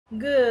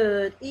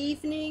Good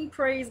evening.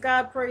 Praise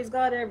God,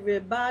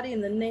 everybody.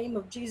 In the name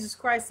of Jesus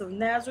Christ of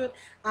Nazareth,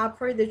 I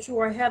pray that you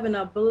are having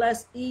a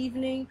blessed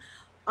evening.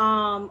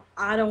 I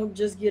don't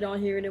just get on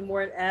here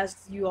anymore and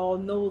ask you all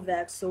know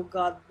that. So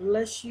God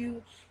bless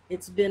you.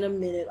 It's been a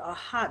minute, a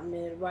hot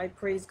minute, right?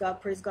 Praise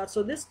God, praise God.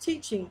 So this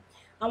teaching,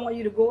 I want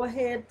you to go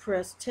ahead,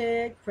 press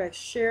tag, press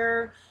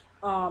share,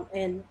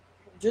 and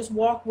just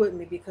walk with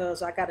me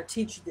because I got to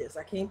teach this.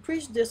 I can't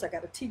preach this. I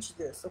got to teach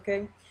this.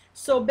 Okay.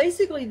 So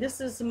basically,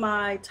 this is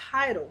my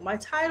title. My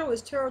title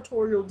is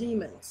Territorial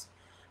Demons.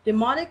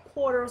 Demonic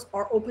portals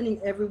are opening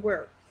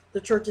everywhere.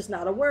 The church is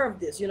not aware of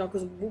this,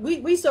 because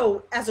we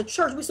so as a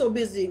church we so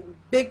busy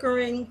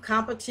bickering,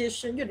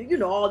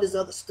 competition, all this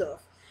other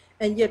stuff,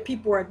 and yet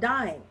people are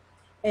dying.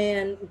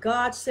 And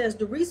God says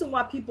the reason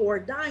why people are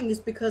dying is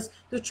because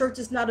the church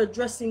is not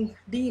addressing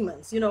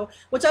demons,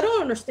 which I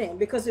don't understand.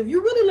 Because if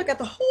you really look at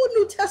the whole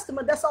New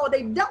Testament, that's all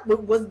they dealt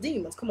with was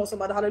demons. Come on,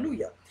 somebody,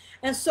 hallelujah.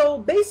 And so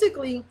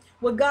basically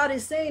what God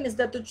is saying is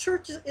that the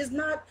church is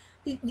not,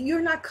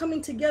 you're not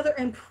coming together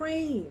and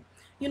praying.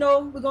 We're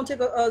going to take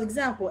an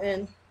example,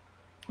 and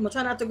I'm gonna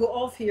try not to go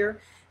off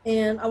here,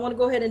 and I want to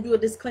go ahead and do a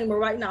disclaimer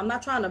right now. I'm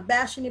not trying to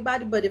bash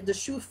anybody, but if the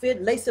shoe fit,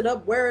 lace it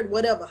up, wear it,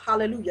 whatever.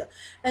 Hallelujah.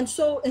 And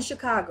so in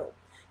Chicago,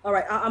 all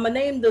right, I'm gonna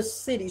name the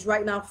cities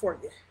right now for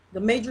you,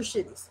 the major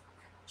cities: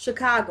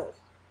 Chicago,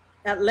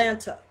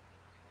 Atlanta,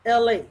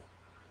 LA,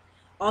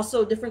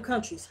 also different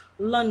countries: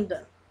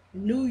 London,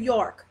 New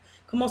York.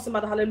 Come on,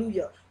 somebody,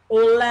 hallelujah.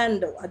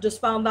 Orlando. I just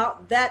found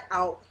out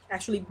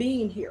actually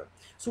being here.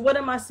 So what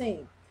am I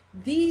saying?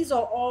 These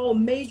are all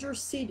major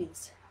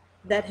cities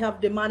that have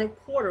demonic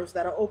portals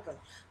that are open.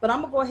 But I'm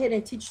gonna go ahead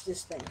and teach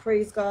this thing.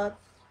 Praise God.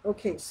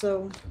 Okay,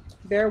 so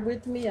bear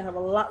with me. I have a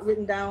lot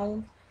written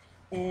down,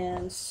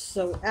 and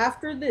so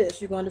after this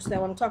you're going to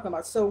understand what I'm talking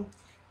about. So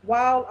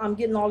while I'm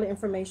getting all the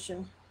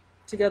information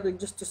together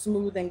just to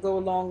smooth and go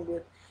along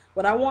with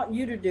what I want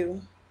you to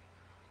do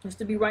is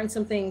to be writing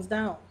some things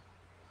down.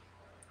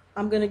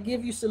 I'm going to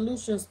give you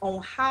solutions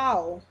on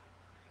how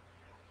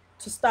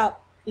to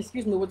stop,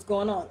 what's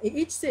going on in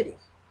each city.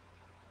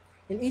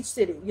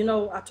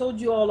 I told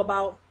you all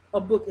about a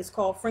book. It's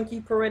called Frankie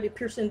Peretti,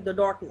 Piercing the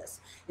Darkness.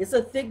 It's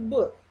a thick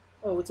book.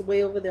 Oh, it's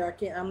way over there.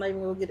 I'm not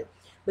even gonna get it,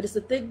 but it's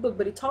a thick book.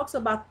 But it talks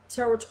about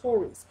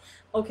territories.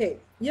 Okay,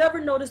 you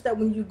ever notice that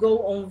when you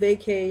go on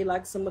vacay,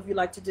 like some of you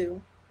like to do,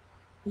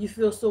 you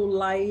feel so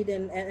light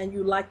and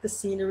you like the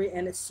scenery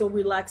and it's so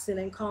relaxing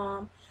and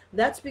calm?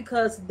 That's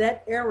because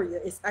that area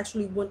is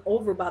actually went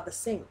over by the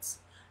saints.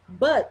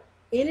 But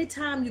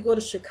anytime you go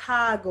to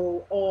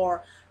Chicago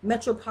or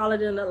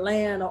metropolitan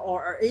Atlanta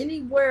or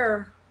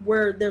anywhere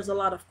where there's a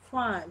lot of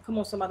crime, come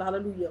on somebody,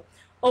 hallelujah,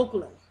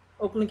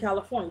 Oakland,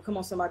 California, come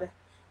on somebody,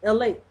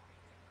 LA,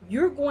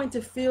 you're going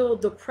to feel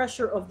the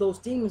pressure of those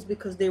demons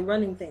because they're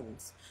running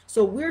things.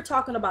 So we're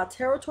talking about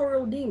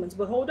territorial demons,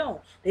 but hold on,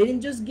 they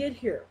didn't just get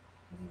here.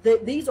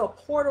 These are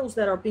portals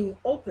that are being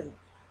opened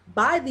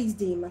by these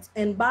demons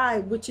and by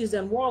witches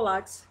and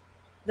warlocks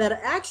that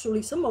are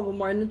actually, some of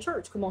them are in the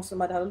church. Come on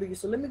somebody, hallelujah.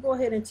 So let me go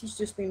ahead and teach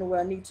this thing the way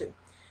I need to.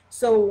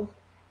 So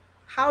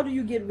how do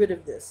you get rid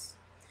of this?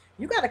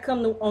 You got to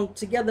come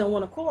together in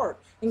one accord.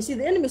 And you see,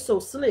 the enemy is so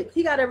slick.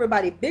 He got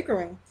everybody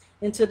bickering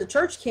until the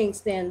church can't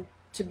stand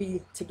to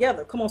be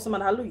together. Come on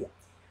somebody, hallelujah.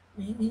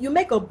 You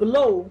make a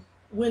blow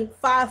when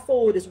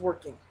fivefold is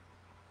working.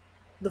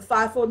 The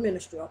fivefold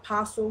ministry: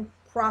 apostle,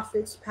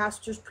 prophets,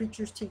 pastors,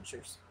 preachers,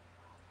 teachers.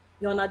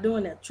 You're not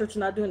doing that. Church is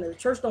not doing that. The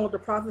church don't want the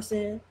prophets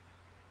in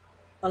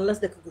unless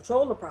they can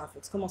control the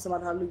prophets. Come on,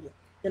 somebody, hallelujah.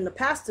 Then the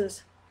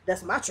pastors,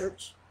 that's my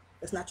church.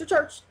 That's not your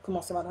church. Come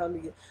on, somebody,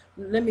 hallelujah.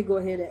 Let me go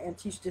ahead and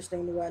teach this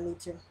thing the way I need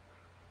to.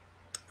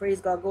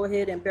 Praise God. Go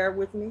ahead and bear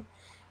with me.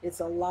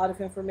 It's a lot of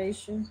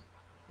information.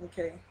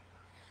 Okay.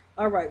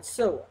 All right.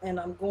 So, and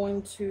I'm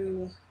going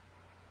to,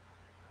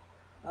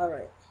 all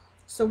right.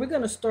 So we're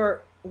going to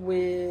start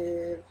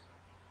with,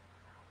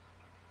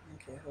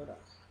 okay, hold on.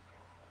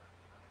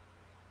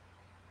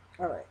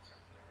 All right.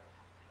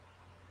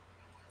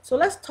 So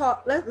let's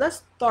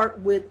start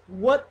with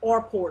what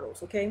are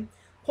portals, okay?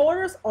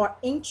 Portals are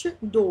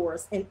ancient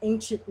doors and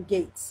ancient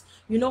gates.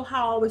 You know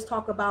how I always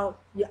talk about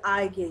your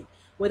eye gate,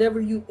 whatever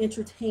you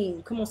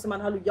entertain. Come on,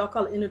 somebody, hallelujah. Y'all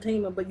call it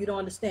entertainment, but you don't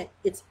understand.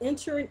 It's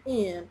entering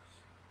in,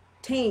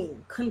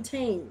 tame,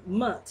 contain,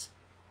 month.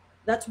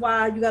 That's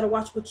why you got to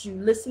watch what you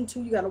listen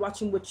to. You got to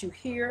watch what you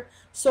hear.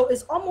 So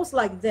it's almost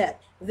like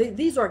that.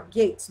 These are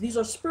gates. These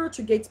are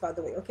spiritual gates, by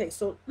the way. Okay,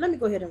 so let me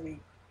go ahead and read.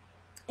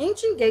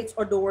 Ancient gates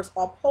or doors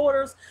are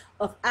portals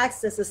of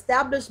access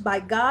established by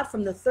God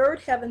from the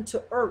third heaven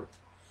to earth.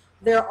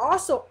 They are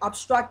also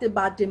obstructed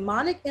by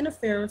demonic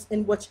interference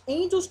in which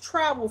angels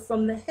travel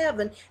from the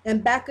heaven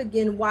and back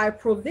again, while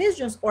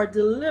provisions are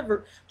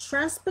delivered,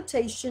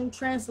 transportation,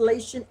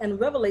 translation, and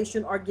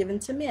revelation are given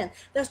to men.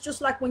 That's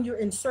just like when you're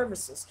in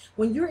services.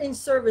 When you're in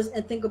service,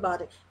 and think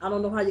about it, I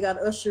don't know how you got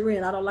to usher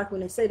in. I don't like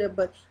when they say that,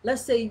 but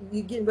let's say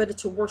you're getting ready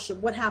to worship.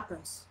 What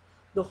happens?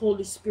 The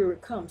Holy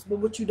Spirit comes. But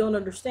what you don't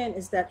understand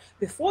is that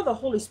before the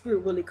Holy Spirit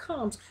really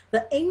comes,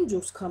 the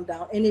angels come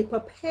down and they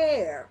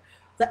prepare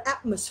the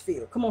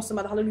atmosphere. Come on,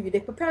 somebody, hallelujah. They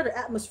prepare the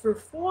atmosphere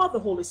for the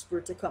Holy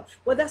Spirit to come.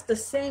 Well, that's the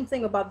same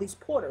thing about these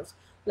porters.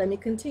 Let me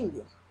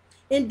continue.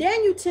 In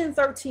Daniel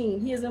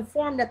 10:13, he is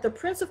informed that the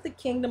prince of the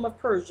kingdom of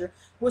Persia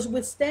was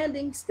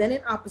standing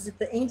opposite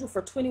the angel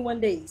for 21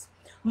 days.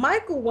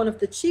 Michael, one of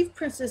the chief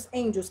prince's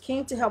angels,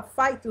 came to help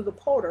fight through the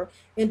porter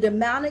in the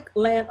demonic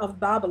land of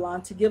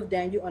Babylon to give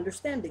Daniel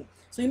understanding.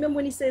 So you remember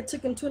when he said it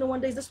took him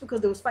 21 days? That's because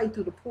they was fighting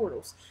through the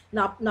portals.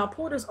 Now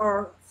portals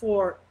are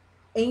for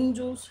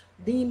angels,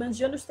 demons,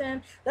 you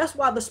understand? That's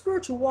why the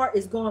spiritual war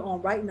is going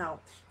on right now.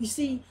 You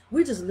see,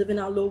 we just live in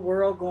our little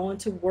world, going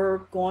to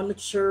work, going to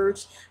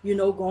church, you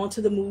know, going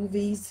to the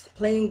movies,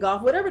 playing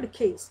golf, whatever the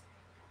case.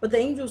 But the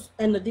angels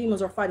and the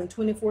demons are fighting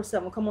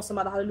 24/7. Come on,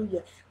 somebody,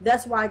 hallelujah.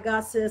 That's why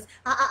God says,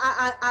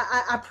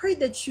 I pray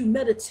that you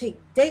meditate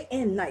day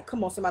and night.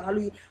 Come on, somebody,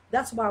 hallelujah.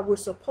 That's why we're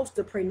supposed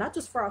to pray, not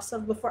just for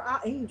ourselves, but for our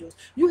angels.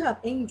 You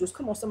have angels,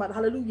 come on, somebody,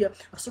 hallelujah,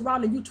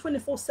 surrounding you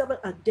 24/7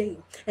 a day.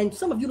 And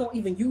some of you don't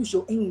even use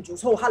your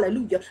angels. Oh,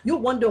 hallelujah. You're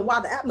wondering why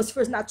the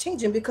atmosphere is not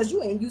changing because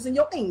you ain't using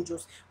your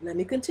angels. Let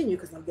me continue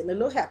because I'm getting a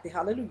little happy.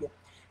 Hallelujah.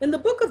 In the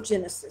book of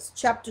Genesis,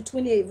 chapter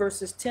 28,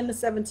 verses 10 to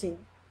 17,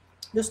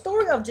 the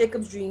story of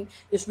Jacob's dream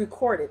is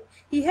recorded.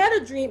 He had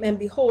a dream, and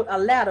behold, a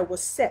ladder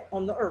was set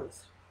on the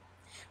earth,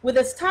 with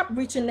its top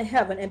reaching to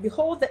heaven, and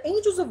behold, the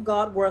angels of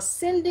God were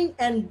ascending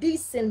and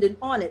descending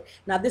on it.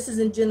 Now this is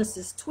in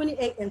Genesis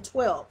 28 and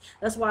 12.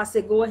 That's why I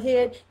said go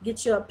ahead,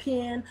 get your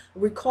pen,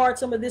 record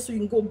some of this so you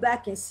can go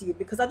back and see it,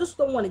 because I just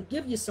don't want to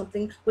give you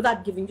something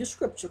without giving you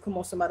scripture. Come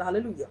on, somebody,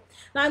 hallelujah.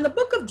 Now in the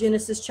book of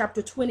Genesis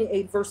chapter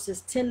 28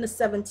 verses 10 to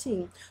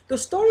 17, the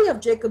story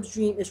of Jacob's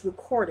dream is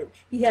recorded.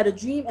 He had a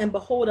dream, and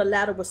behold, a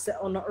ladder was set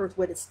on the earth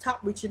with its top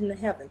reaching to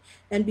heaven,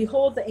 and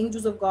behold, the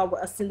angels of God were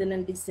ascending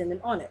and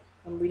descending on it.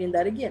 I'm reading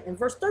that again. In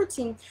verse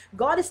 13,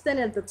 God is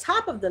standing at the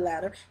top of the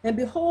ladder, and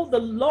behold, the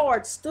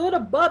Lord stood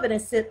above it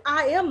and said,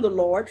 I am the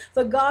Lord,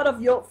 the God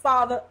of your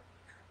father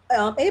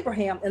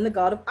Abraham, and the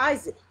God of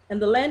Isaac.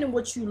 And the land in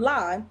which you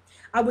lie,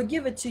 I will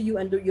give it to you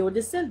and to your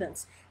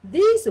descendants.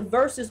 These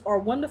verses are a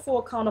wonderful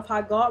account of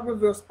how God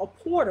reveals a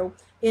portal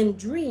in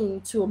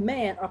dream to a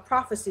man, a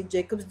prophecy,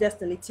 Jacob's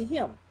destiny to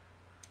him.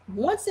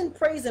 Once in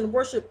praise and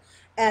worship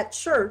at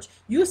church,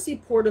 you see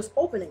portals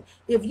opening.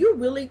 If you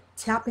really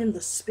tap in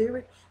the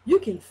spirit, you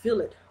can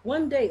feel it.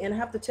 One day, and I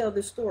have to tell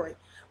this story.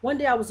 One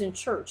day I was in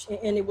church,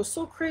 and it was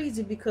so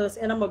crazy because,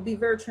 and I'm going to be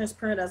very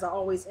transparent as I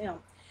always am.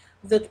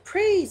 The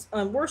praise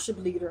and worship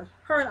leader,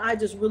 her and I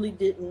just really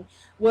didn't.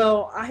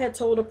 Well, I had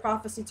told a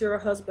prophecy to her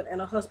husband,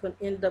 and her husband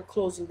ended up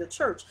closing the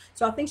church.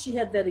 So I think she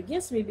had that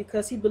against me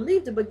because he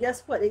believed it. But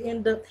guess what? It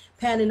ended up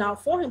panning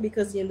out for him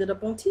because he ended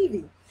up on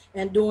TV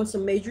and doing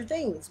some major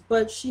things.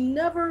 But she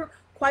never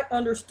quite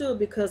understood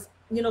because,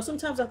 you know,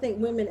 sometimes I think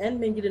women and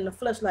men get in the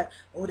flesh like,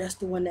 oh, that's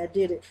the one that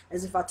did it,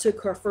 as if I took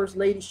her first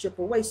ladyship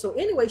away. So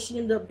anyway, she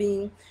ended up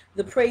being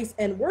the praise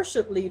and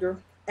worship leader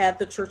at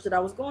the church that I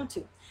was going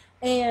to.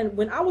 And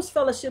when I was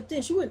fellowshipped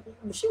in, she wouldn't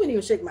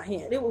even shake my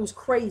hand. It was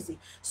crazy.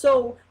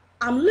 So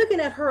I'm looking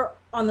at her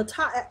on the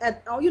top,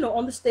 you know,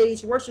 on the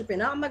stage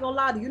worshiping. I'm not gonna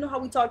lie to you. You know how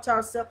we talk to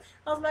ourselves?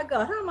 I was like,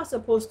 God, how am I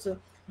supposed to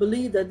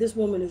believe that this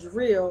woman is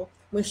real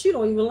when she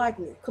don't even like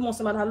me? Come on,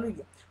 somebody,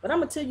 hallelujah. But I'm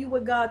gonna tell you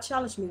what God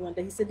challenged me one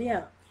day. He said,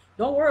 Deanna,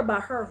 don't worry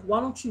about her. Why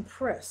don't you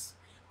press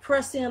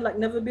in like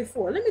never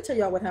before? Let me tell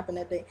y'all what happened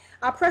that day.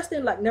 I pressed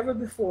in like never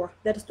before.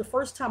 That is the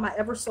first time I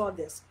ever saw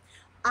this.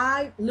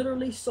 I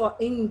literally saw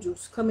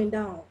angels coming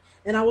down,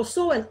 and I was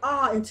so in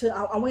awe until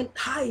I went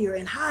higher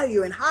and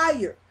higher and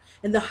higher.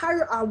 And the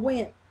higher I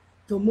went,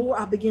 the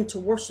more I began to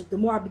worship, the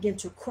more I began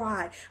to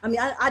cry. I mean,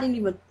 I didn't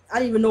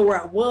even know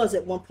where I was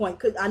at one point.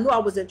 Cause I knew I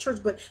was at church,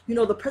 but you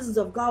know, the presence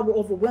of God will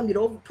overwhelm you.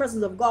 The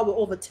presence of God will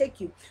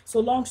overtake you. So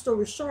long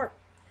story short,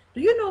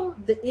 do you know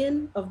the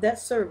end of that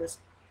service?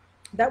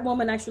 That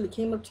woman actually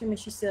came up to me and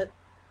she said,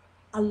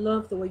 I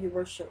love the way you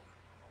worship.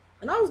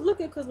 And I was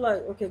looking because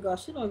like, okay, God,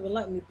 she don't even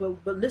like me.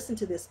 But listen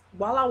to this.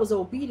 While I was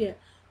obedient,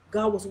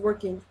 God was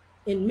working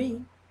in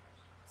me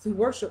through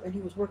worship, and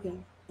he was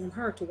working in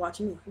her to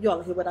watch me.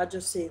 Y'all hear what I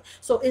just said?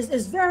 So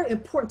it's very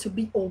important to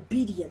be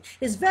obedient.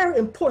 It's very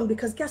important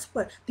because guess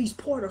what? These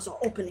portals are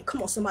opening.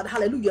 Come on, somebody,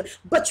 hallelujah.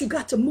 But you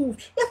got to move.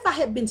 If I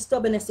had been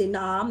stubborn and say,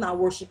 nah, I'm not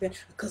worshiping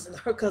because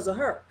of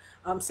her,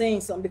 I'm saying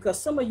something because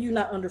some of you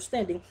not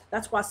understanding.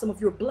 That's why some of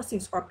your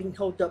blessings are being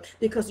held up,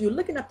 because you're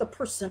looking at the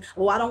person.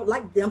 Oh, I don't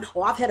like them.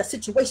 Oh, I've had a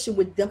situation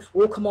with them.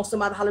 Oh, come on,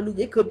 somebody,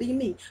 hallelujah. It could be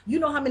me. You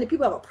know how many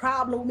people have a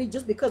problem with me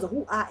just because of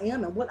who I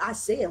am and what I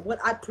say and what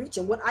I preach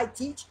and what I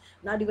teach,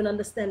 not even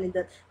understanding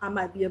that I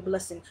might be a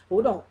blessing.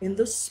 Hold on, in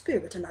the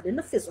spirit and not in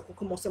the physical.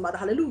 Come on, somebody,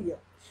 hallelujah.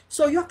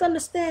 So you have to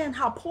understand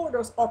how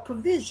portals are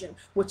provision,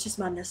 which is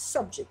my next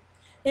subject.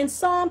 In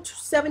Psalm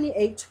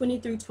 78,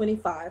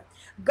 20-25,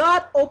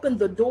 God opened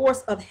the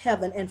doors of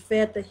heaven and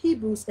fed the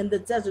Hebrews in the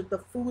desert the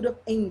food of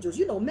angels.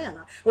 You know,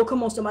 manna. Oh,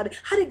 come on, somebody.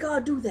 How did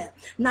God do that?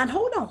 Now,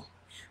 hold on.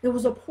 There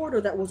was a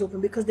portal that was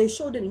open because they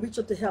sure didn't reach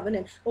up to heaven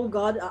and, oh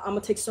God, I'm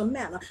going to take some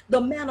manna.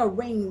 The manna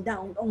rained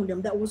down on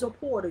them. That was a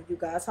portal, you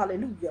guys.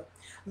 Hallelujah.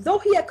 Though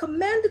he had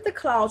commanded the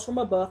clouds from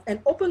above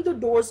and opened the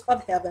doors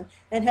of heaven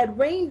and had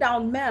rained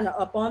down manna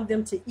upon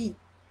them to eat,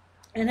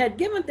 and had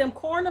given them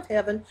corn of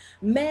heaven,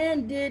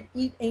 man did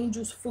eat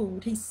angels'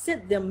 food. He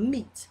sent them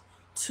meat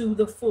to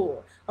the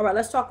full. All right,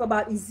 let's talk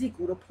about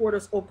Ezekiel, the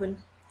portals open.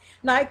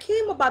 Now it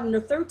came about in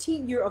the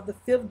 13th year of the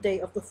 5th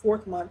day of the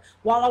 4th month,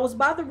 while I was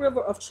by the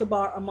river of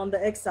Chebar among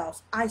the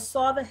exiles, I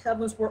saw the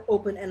heavens were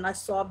open and I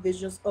saw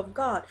visions of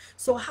God.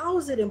 So how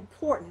is it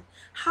important?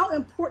 How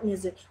important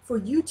is it for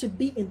you to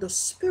be in the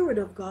spirit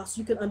of God so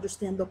you can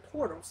understand the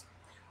portals?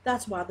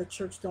 That's why the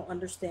church don't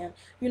understand.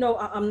 You know,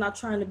 I'm not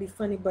trying to be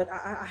funny, but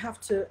I have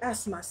to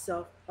ask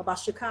myself about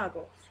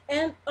Chicago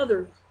and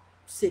other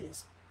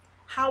cities.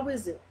 How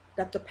is it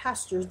that the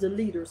pastors, the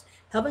leaders,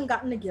 haven't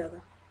gotten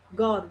together?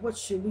 God, what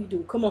should we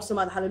do? Come on,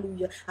 somebody,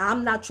 hallelujah.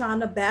 I'm not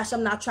trying to bash.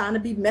 I'm not trying to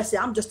be messy.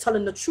 I'm just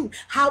telling the truth.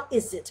 How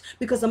is it?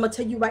 Because I'm going to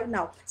tell you right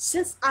now,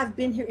 since I've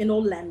been here in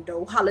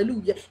Orlando,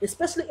 hallelujah,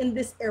 especially in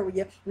this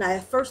area, now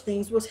at first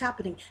things was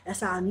happening. That's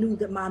how I knew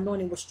that my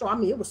anointing was strong. I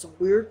mean, it was some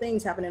weird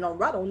things happening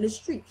right on this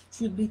street,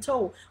 truth be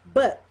told.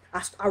 But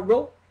I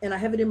wrote, and I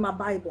have it in my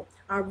Bible,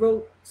 I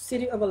wrote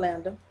City of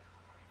Orlando,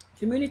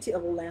 Community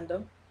of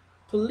Orlando,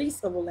 Police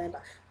of Orlando.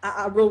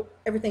 I wrote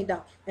everything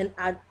down, and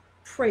I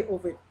pray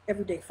over it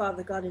every day.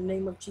 Father God, in the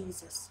name of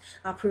Jesus,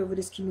 I pray over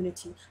this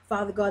community.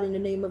 Father God, in the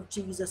name of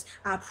Jesus,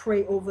 I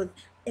pray over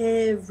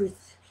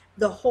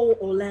the whole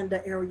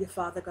Orlando area,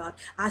 Father God.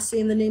 I say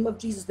in the name of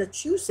Jesus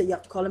that you say, you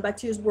have to call him back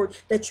to his word,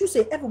 that you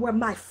say everywhere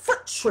my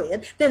foot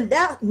tread, then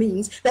that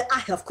means that I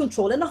have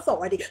control and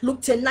authority.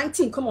 Luke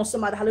 10:19, come on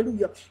somebody,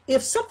 hallelujah.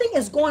 If something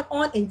is going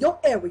on in your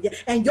area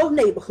and your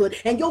neighborhood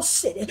and your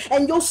city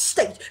and your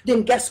state,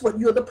 then guess what?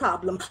 You're the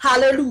problem.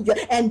 Hallelujah.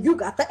 And you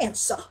got the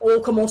answer. Oh,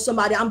 come on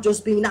somebody, I'm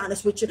just being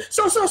honest with you.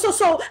 So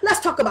let's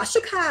talk about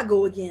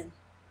Chicago again.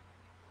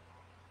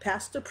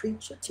 Pastor,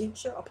 preacher,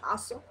 teacher,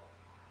 apostle,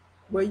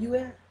 where you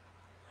at?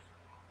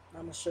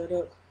 I'm going to shut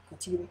up.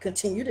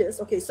 Continue this.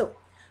 Okay, so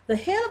the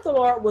hand of the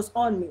Lord was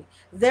on me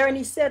there, and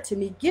he said to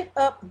me, get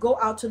up, go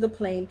out to the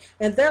plain,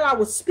 and there I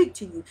will speak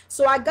to you.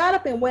 So I got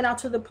up and went out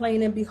to the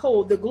plain, and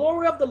behold, the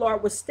glory of the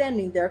Lord was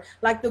standing there,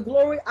 like the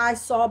glory I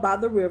saw by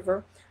the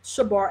river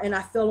Chebar, and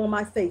I fell on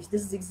my face.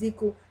 This is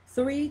Ezekiel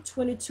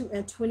 3:22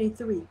 and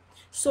 23.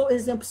 So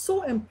it's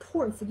so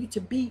important for you to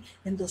be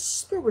in the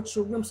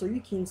spiritual realm so you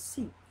can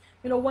see.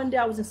 You know, one day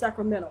I was in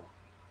Sacramento,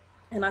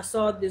 and I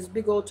saw this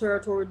big old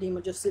territorial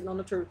demon just sitting on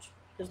the church,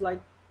 just like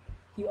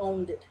he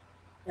owned it.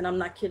 And I'm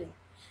not kidding.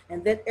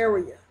 And that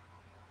area,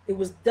 it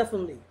was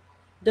definitely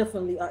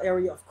an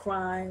area of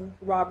crime,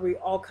 robbery,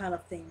 all kind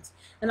of things.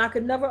 And I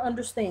could never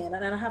understand,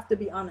 and I have to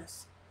be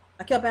honest.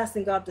 I kept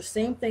asking God the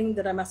same thing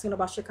that I'm asking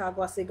about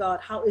Chicago. I say, God,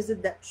 how is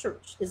it that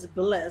church is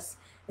blessed,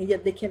 and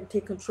yet they can't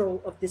take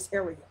control of this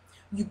area?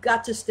 You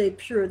got to stay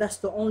pure. That's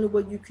the only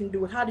way you can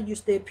do it. How do you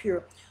stay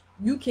pure?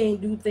 You can't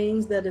do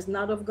things that is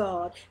not of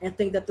God and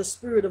think that the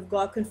Spirit of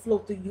God can flow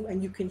through you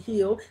and you can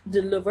heal,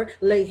 deliver,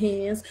 lay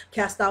hands,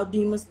 cast out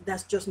demons.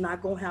 That's just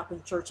not going to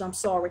happen, church. I'm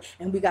sorry.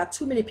 And we got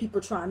too many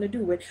people trying to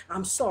do it.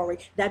 I'm sorry.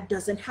 That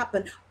doesn't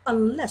happen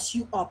unless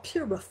you are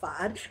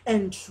purified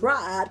and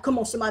tried. Come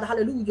on, somebody,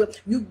 hallelujah.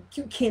 You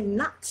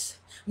cannot.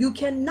 You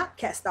cannot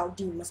cast out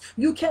demons.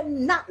 You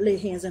cannot lay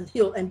hands and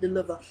heal and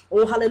deliver.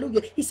 Oh,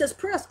 hallelujah. He says,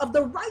 prayers of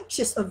the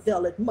righteous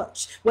availeth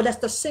much. Well, that's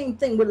the same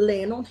thing with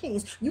laying on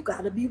hands. You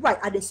got to be right.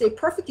 I didn't say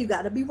perfect. You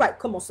got to be right.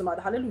 Come on,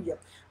 somebody. Hallelujah.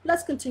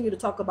 Let's continue to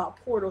talk about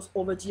portals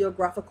over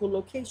geographical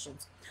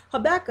locations.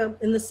 Habakkuk,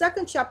 in the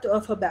 2nd chapter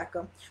of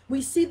Habakkuk,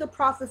 we see the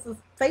prophet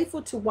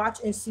faithful to watch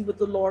and see what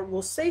the Lord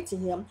will say to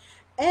him,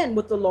 and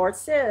what the Lord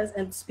says,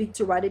 and speak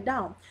to write it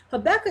down.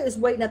 Habakkuk is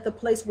waiting at the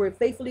place where he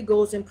faithfully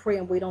goes and pray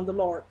and wait on the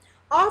Lord.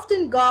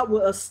 Often God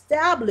will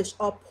establish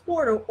a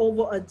portal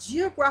over a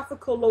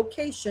geographical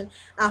location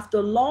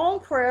after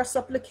long prayer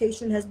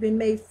supplication has been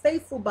made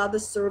faithful by the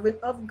servant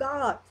of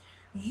God.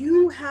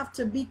 You have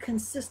to be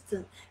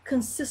consistent.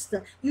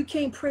 You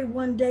can't pray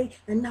one day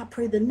and not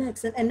pray the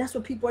next. And that's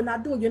what people are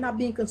not doing. You're not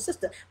being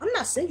consistent. I'm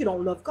not saying you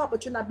don't love God,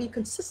 but you're not being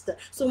consistent.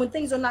 So when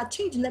things are not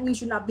changing, that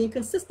means you're not being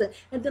consistent.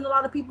 And then a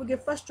lot of people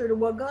get frustrated.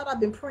 Well, God, I've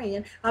been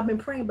praying,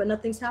 but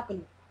nothing's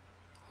happening.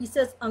 He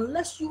says,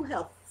 unless you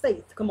have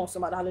faith. Come on,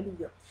 somebody,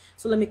 hallelujah.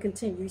 So let me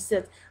continue. He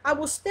says, I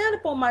will stand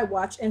upon my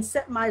watch and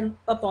set my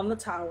up on the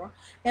tower,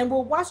 and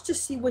will watch to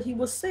see what he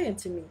was saying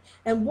to me,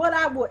 and what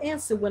I will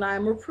answer when I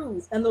am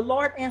reproved. And the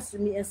Lord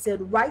answered me and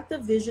said, write the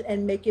vision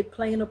and make it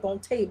plain upon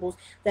tables,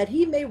 that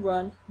he may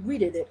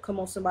read it. Come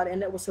on, somebody.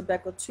 And that was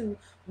Habakkuk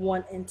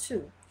 2:1 and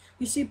 2.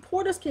 You see,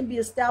 portals can be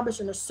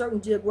established in a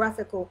certain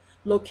geographical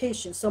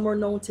location. Some are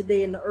known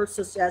today in the earth,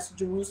 such as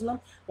Jerusalem.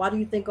 Why do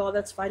you think all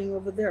that's fighting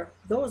over there?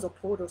 Those are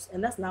portals.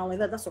 And that's not only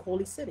that, that's a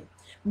holy city.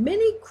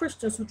 Many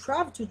Christians who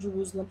travel to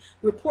Jerusalem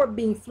report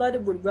being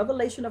flooded with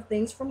revelation of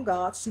things from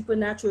God,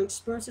 supernatural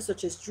experiences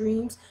such as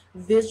dreams,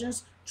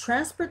 visions,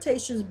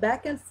 transportations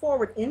back and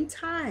forward in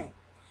time.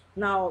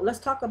 Now, let's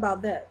talk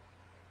about that.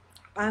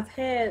 I've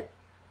had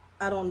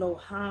I don't know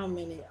how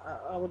many,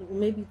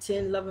 maybe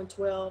 10, 11,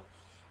 12,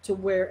 to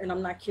where, and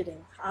I'm not kidding,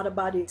 out of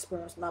body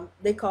experience. Now,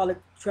 they call it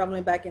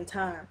traveling back in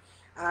time.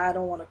 I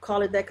don't want to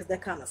call it that because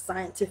that kind of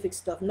scientific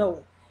stuff.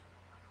 No,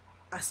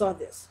 I saw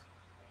this.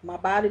 My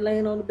body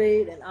laying on the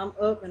bed and I'm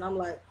up and I'm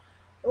like,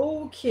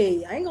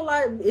 okay, I ain't gonna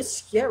lie, it's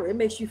scary. It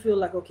makes you feel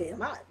like, okay,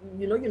 am I,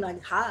 you're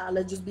not high.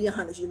 Let's just be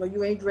honest.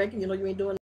 You ain't drinking, you ain't doing